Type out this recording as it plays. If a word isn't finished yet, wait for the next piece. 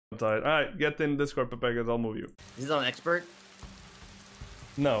Vermintide. Alright, get in Discord, Pepegas, I'll move you. Is this on expert?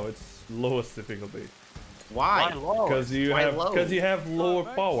 No, it's lowest difficulty. Why? Because you have lower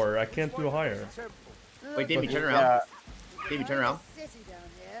power. I can't do higher. Wait, Davey, turn around. Davey, turn around.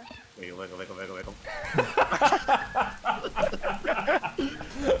 Wiggle, wiggle, wiggle, wiggle, wiggle.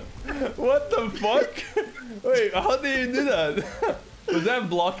 What the fuck? Wait, how did you do that? Was that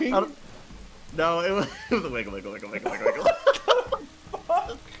blocking? No, it was a wiggle, wiggle, wiggle, wiggle, wiggle, wiggle.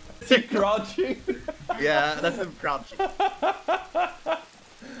 Is he crouching? Yeah, that's him crouching.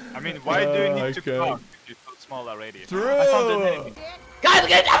 I mean, why do you need to crouch if you're so small already? True! Guys, I'm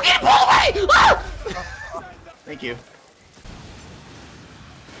getting pulled away! Ah! Thank you.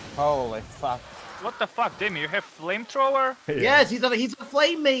 Holy fuck. What the fuck, Demi? You have flamethrower? Yeah. Yes, he's a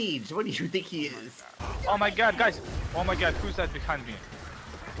flame mage. What do you think he is? Oh my god, guys! Oh my god, who's that behind me?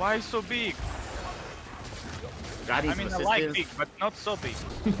 Why so big? God, I mean, I like big, but not so big.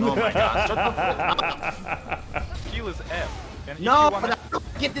 Oh my god. Shut the Kill is F. And if No, you wanna... but I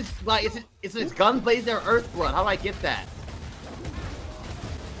don't get this. Like, is it gun blaze or earth blood? How do I get that?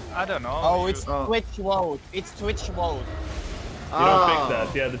 I don't know. Oh, it's Twitch vote. It's Twitch vote. You don't pick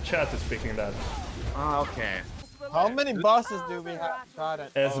that. Yeah, the chat is picking that. Oh, okay. How many bosses do we have?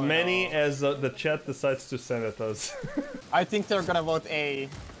 As many as the chat decides to send at us. I think they're gonna vote A.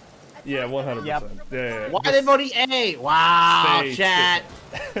 Yeah, 100%. Yep. Yeah. Why are they voting A? Wow, Stay, chat.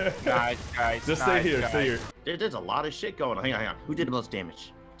 Guys, Just stay here, stay here. There's a lot of shit going on. Hang on. Who did the most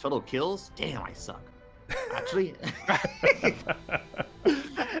damage? Total kills? Damn, I suck. Actually.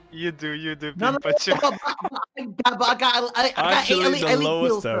 You do, No, but you... I got Actually, the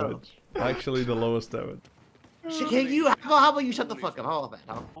lowest kills, damage. Actually, the lowest damage. Can you? How about you shut the fuck up? How about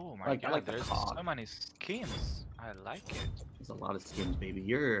that? Huh? Oh my Like- god, like the there's cog. so many skins. I like it. There's a lot of skins, baby.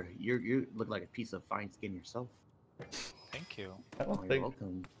 You look like a piece of fine skin yourself. Thank you. I Oh, don't you're think.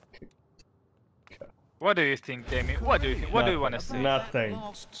 welcome. What do you think, Demi? What do you think? What do you want to say? Nothing.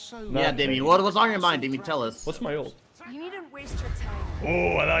 Yeah, Demi. What's on your mind, Demi? Tell us. What's my ult? You needn't waste your time.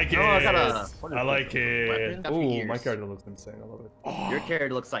 Oh, I like it. No, I got I like it. weapon? Got Oh, figures. my character looks insane. I love it. Your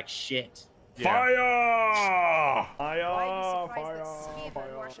character looks like shit. Yeah. Fire! Why are you surprised that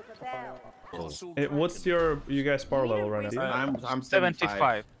Skaven worship a bell? What's you guys power level right now? I'm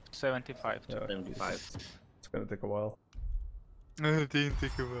 75. 75. Yeah, 75. it's gonna take a while. Didn't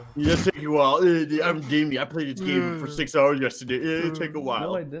think about Yeah, it take a while. I'm Demi. I played this game for 6 hours yesterday. It take a No,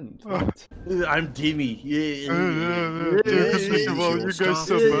 while. I didn't. I'm Demi. You guys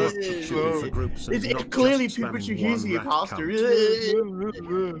so fast. It's clearly Pikachu. He's the imposter.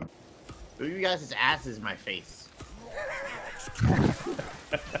 You guys' ass is my face.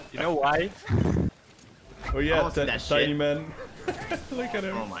 You know why? Oh yeah, see that tiny shit. man. Look at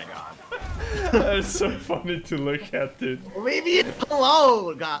him. Oh my god. That's so funny to look at, dude. Leave me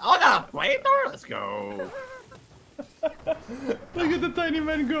alone, God. Oh, no, flamethrower. Let's go. Look at the tiny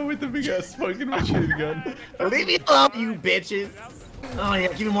man go with the big ass fucking machine gun. Leave me alone, you bitches. Oh yeah,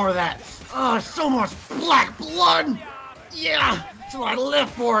 give me more of that. Oh, so much black blood. Yeah, that's what I live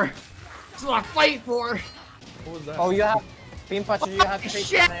for. That's what I fight for. What was that? Oh, you have Pimpachu, you have to take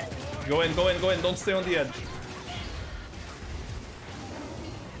Shit. the name. Go in, go in, go in. Don't stay on the edge.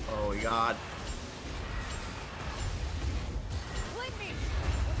 Oh god.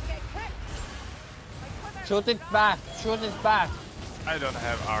 Shoot it back, shoot it back. I don't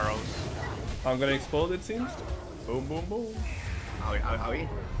have arrows. I'm gonna explode, it seems. Boom, boom, boom. Howie.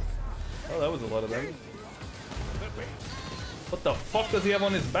 Oh, that was a lot of damage. What the fuck does he have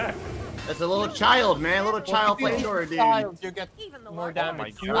on his back? That's a little child, man. Little child flamethrower, dude. Child, you get more Oh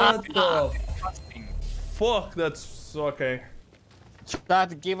damage. my god. What the fuck? That's okay.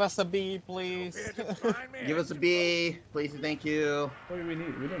 Chat, give us a B, please. Give us a B, please. Thank you. What do we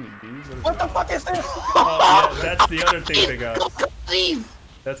need? We don't need bees. What the fuck is this? Oh, yeah, that's the other thing they got. Please.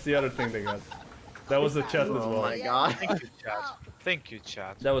 That's the other thing they got. That was the chat as Oh well. my god. Thank you, chat. Thank you,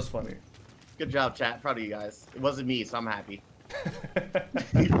 chat. That was funny. Good job, chat. Proud of you guys. It wasn't me, so I'm happy.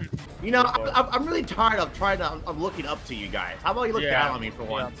 You know, I'm really tired of I'm looking up to you guys. How about you look down on me for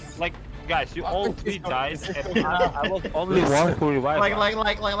once? Like, guys, you all three died, and I was only one who revived.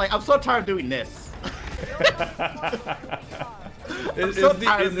 Like, I'm so tired of doing this. Is so the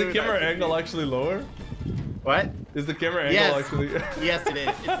tired of doing camera that. angle actually lower? What? Is the camera angle Yes. actually? Yes, it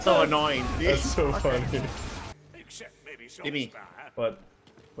is. It's so annoying. That's so funny. Give me. What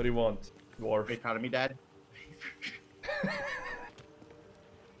do you want, dwarf? Are you proud of me, Dad?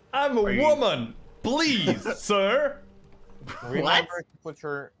 I'm a woman, please, sir. Remember to put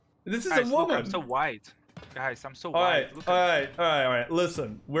your... This is Guys, a look, woman. I'm so white. Guys, I'm so All right, white. Look all at right, all right, all right.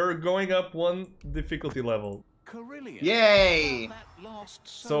 Listen, we're going up one difficulty level. Yay!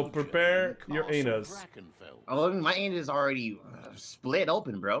 So prepare your anus. Oh, my anus is already split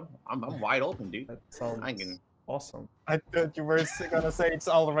open, bro. I'm wide open, dude. That sounds I can. awesome. I thought you were gonna say it's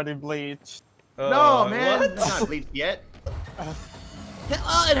already bleached. No, man. What? It's not bleached yet.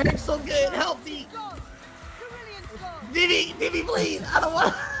 Oh, it hurts so good. Help me. Diddy, please. I don't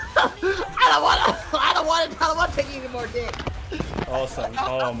want. I don't want to take any more dick. Awesome.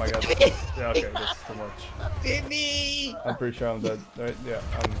 Oh my god. Yeah, okay, that's too much. Diddy. I'm pretty sure I'm dead. Right? Yeah,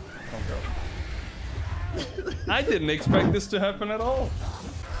 I'm go. I didn't expect this to happen at all.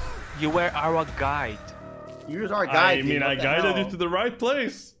 You were our guide. You was our guy. I mean, I guided you to the right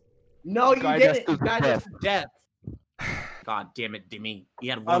place. No, you Guide us didn't. to You guided us to death. God damn it, Dimmy.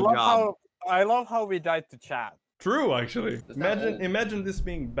 You had one job. I love how we died to chat. True, actually. Imagine this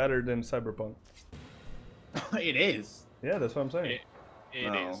being better than Cyberpunk. It is. Yeah, that's what I'm saying.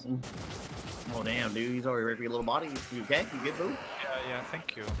 It is. Oh damn, dude, he's already ripped your little body. You okay? You good, boo? Yeah,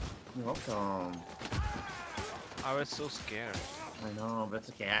 thank you. You're welcome. I was so scared. I know, but it's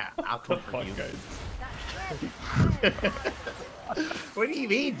okay. I'll comfort you. Guys. What do you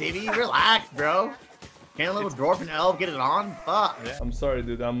mean, Dimmy? Relax, bro. Can't a little dwarf and elf get it on? Fuck. Yeah. I'm sorry,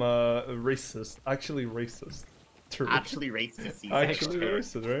 dude. I'm a racist. Actually racist. True. Actually racist. Actually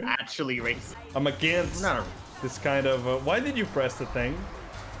racist, right? Actually racist. I'm against No. this kind of... why did you press the thing?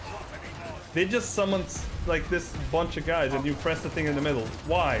 They just summoned like this bunch of guys and you press the thing in the middle.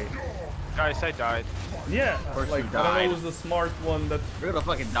 Why? Guys, I died. Yeah, course like, you I don't died. know who's the smart one that... You're gonna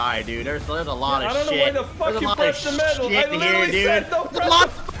fucking die, dude. There's a lot of I don't know shit. why the fuck There's a you lot pressed of the middle. shit I literally here, dude. said don't There's press a lot the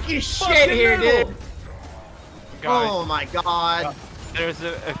of fucking shit fucking here, middle. dude. Guys, Oh my god. there's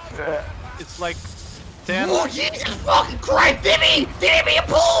it's like 10. Oh, Jesus fucking Christ, Dimmy! Dimmy, you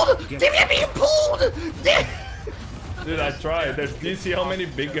pulled! Dimmy, you pulled! Dude, I tried. Do you see how many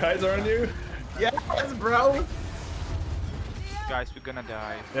big guys are on you? Yes, bro. Guys, we're gonna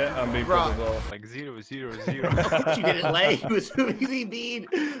die. Yeah, I'm being Bro. pulled as well. Like 0, 0, 0. You didn't lay. He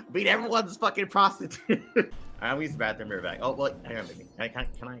beat everyone's fucking prostitute. I'm gonna use the bathroom. Right back. Oh, well, hang on, baby. Can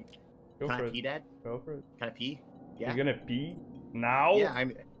I Go for it. pee, Dad? Go for it. Can I pee? Yeah. You're gonna pee? Now?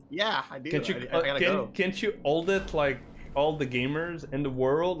 Yeah, I do. Can't you, I gotta go. can't you hold it like all the gamers in the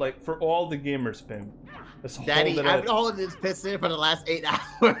world? Like, for all the gamers, Pim. Just Daddy, hold it I've in. been holding this piss in for the last 8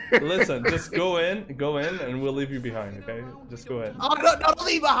 hours. Listen, just go in, and we'll leave you behind, okay? Just go in. Oh, no, don't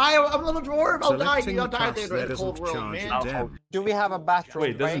leave behind. I'm a little dwarf. I'll die. Selecting You'll die the there in the path cold that world, doesn't man. charge them. Do we have a bathroom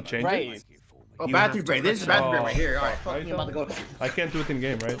Wait, doesn't change it? break? Oh, You bathroom have break. to This is press bathroom break right here. All right, Oh, fuck me. I'm about to go. I can't do it in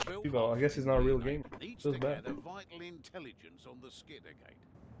game, right? Well, I guess he's not a real gamer. Feels bad.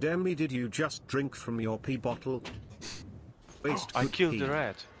 Demi, did you just drink from your pee bottle? Waste I good killed pee. the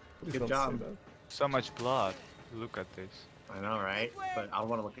rat. Please Good don't job. say that. So much blood. Look at this. I know, right? But I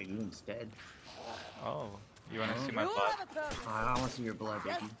want to look at you instead. Oh, you wanna see my blood? I want to see your blood,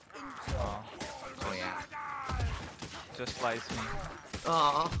 baby. Oh, Oh, yeah. just slice me.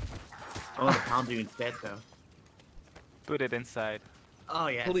 Aw. I want to pound you instead, though. Put it inside. Oh,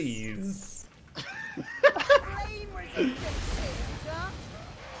 yes. Please.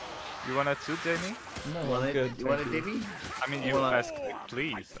 You wanna too, Jamie? No, Want I'm it? good. You want it, thank you. Dimmy? I mean, you Well, asked,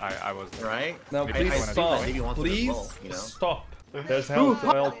 please. I was Right? Now, I please wanna stop. Maybe you want it as Please well, you know? stop. There's Ooh,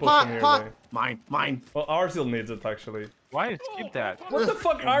 help pushing here, pot. boy. Mine. Well, Arzil needs it, actually. Why skip that? What the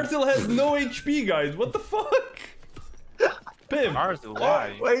fuck? Arzil has no HP, guys. What the fuck? Pim. Arzil,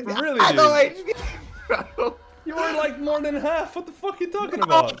 why? Wait, Really, I know dude? HP. You were like more than half. What the fuck are you talking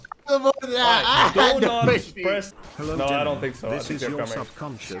about? More than that. Do I had not no HP. press. Hello, No, I Demi. don't think so. I This think is they're your coming.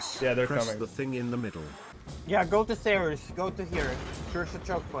 subconscious. Yeah, they're Press coming. the thing in the middle. Yeah, go to stairs. Go to here. There's a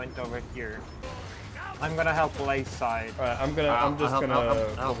choke point over here. I'm gonna help Lay's side. Alright, I'm just gonna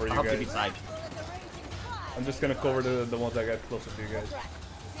cover you I'll help guys. you decide. I'm just gonna cover the ones that got closer to you guys.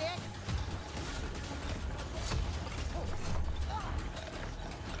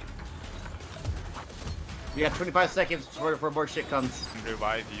 You got 25 seconds before more shit comes.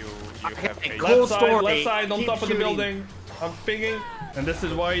 Revive you. You have Okay, a cool. Left story. side, on Keep top of the shooting. building. I'm pinging. And this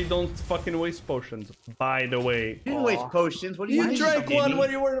is why you don't fucking waste potions, by the way. You didn't waste potions. What do you You mean? drank Dimmy? one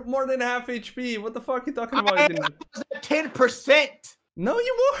when you were more than half HP. What the fuck are you talking about? I You didn't- was at 10%. No,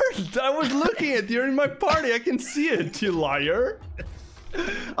 you weren't. I was looking at you in my party. I can see it, you liar.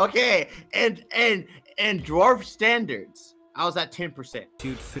 Okay, and dwarf standards, I was at 10%.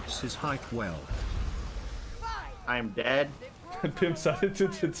 Dude fits his height well. I am dead. Pimp's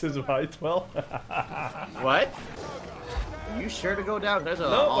attitude fits his height well. What? Are you sure to go down? There's a No,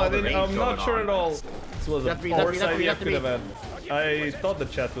 all I the didn't, range I'm not going sure on. at all. This was a That's me, that's me, that's foresight me, you that's could me. have had. I thought the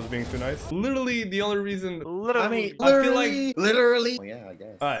chat was being too nice. Literally, the only reason... I mean, I feel like- literally. Oh, yeah, I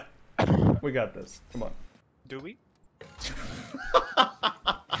guess. Alright, we got this. Come on. Do we?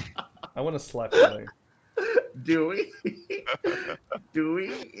 I want to slap your leg. Do we? Do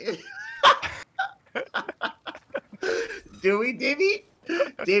we? Do we, Divvy?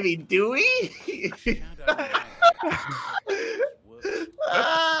 Divvy, do we? Can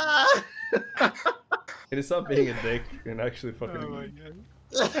you stop being a dick and actually fucking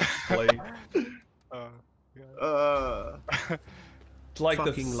play? It's like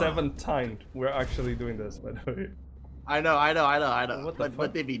the Fucking 7th time we're actually doing this, by the way. I know. What the fuck?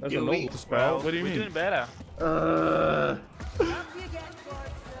 But Divvy, That's do a we? noble spell. What do you We're mean? doing better.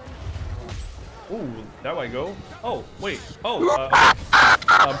 Ooh, there I go. Oh, wait. Oh,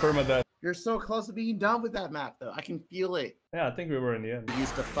 permadeath. You're so close to being done with that map, though. I can feel it. Yeah, I think we were in the end.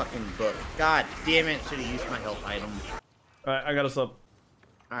 Use the fucking book. God damn it! Should have used my health item. Alright, I got us up.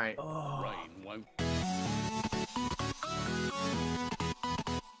 All right. Oh.